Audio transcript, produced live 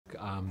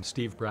I'm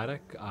Steve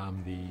Braddock.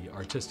 I'm the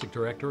artistic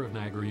director of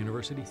Niagara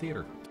University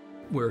Theater.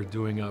 We're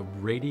doing a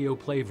radio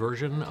play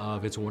version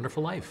of It's a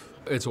Wonderful Life.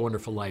 It's a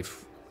Wonderful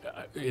Life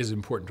is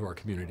important to our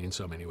community in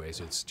so many ways.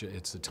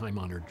 It's the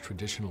time-honored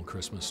traditional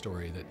Christmas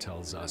story that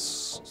tells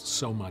us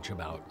so much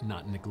about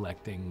not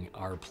neglecting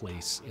our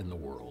place in the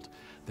world,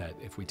 that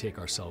if we take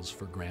ourselves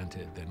for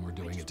granted, then we're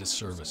doing a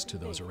disservice to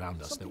those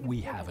around us, that we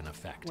have an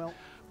effect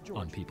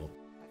on people.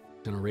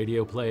 In a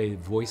radio play,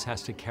 voice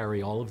has to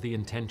carry all of the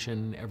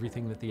intention,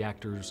 everything that the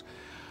actors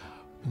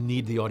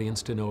need the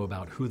audience to know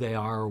about who they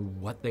are,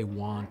 what they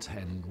want,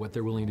 and what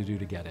they're willing to do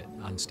to get it.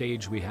 On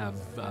stage, we have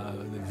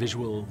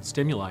visual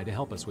stimuli to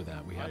help us with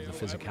that. We have the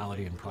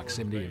physicality and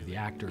proximity of the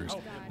actors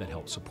that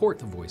help support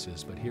the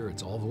voices, but here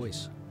it's all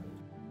voice.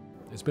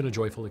 It's been a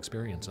joyful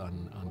experience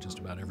on just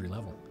about every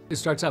level. It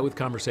starts out with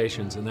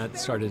conversations, and that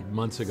started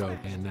months ago,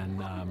 and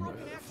then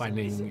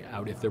finding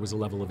out if there was a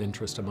level of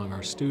interest among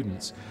our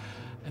students,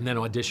 and then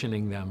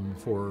auditioning them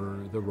for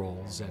the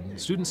roles. And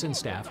students and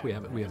staff, we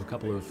have a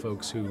couple of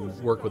folks who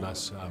work with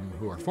us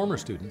who are former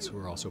students who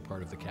are also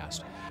part of the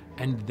cast.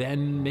 And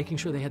then making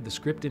sure they had the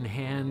script in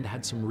hand,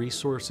 had some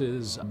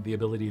resources, the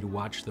ability to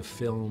watch the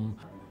film,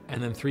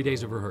 and then 3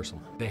 days of rehearsal.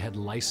 They had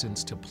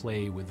license to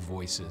play with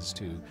voices,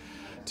 to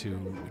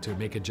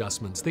make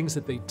adjustments, things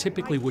that they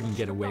typically wouldn't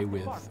get away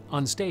with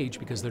on stage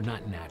because they're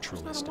not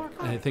naturalistic.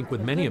 And I think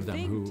with many of them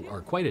who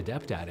are quite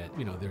adept at it,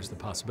 there's the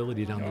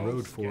possibility down the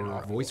road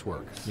for voice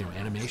work,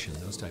 animation,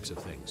 those types of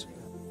things.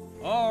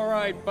 All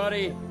right,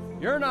 buddy,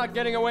 you're not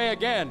getting away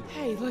again.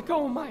 Hey, let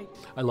go of Mike.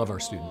 I love our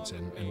students,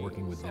 and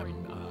working with them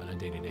on a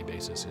day-to-day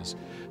basis is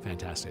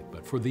fantastic.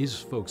 But for these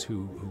folks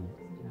who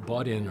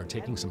bought in or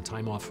taking some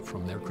time off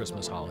from their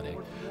Christmas holiday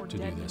to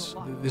do this.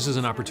 This is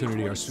an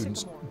opportunity our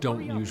students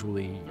don't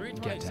usually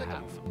get to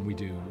have. We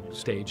do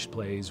staged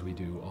plays, we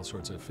do all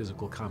sorts of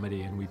physical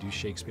comedy, and we do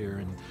Shakespeare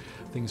and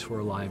things for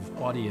a live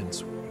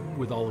audience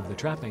with all of the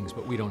trappings,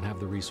 but we don't have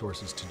the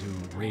resources to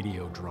do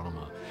radio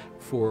drama.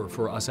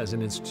 For us as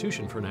an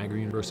institution, for Niagara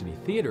University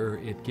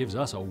Theater, it gives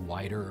us a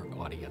wider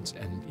audience,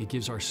 and it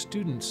gives our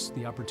students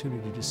the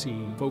opportunity to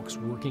see folks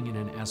working in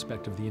an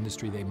aspect of the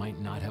industry they might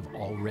not have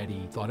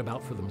already thought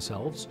about for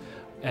themselves.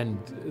 And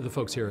the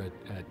folks here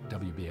at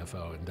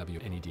WBFO and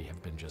WNED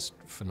have been just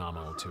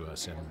phenomenal to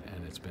us,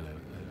 and it's been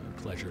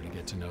a pleasure to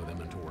get to know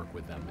them and to work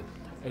with them.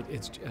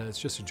 It's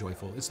just a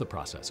joyful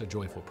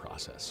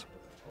process.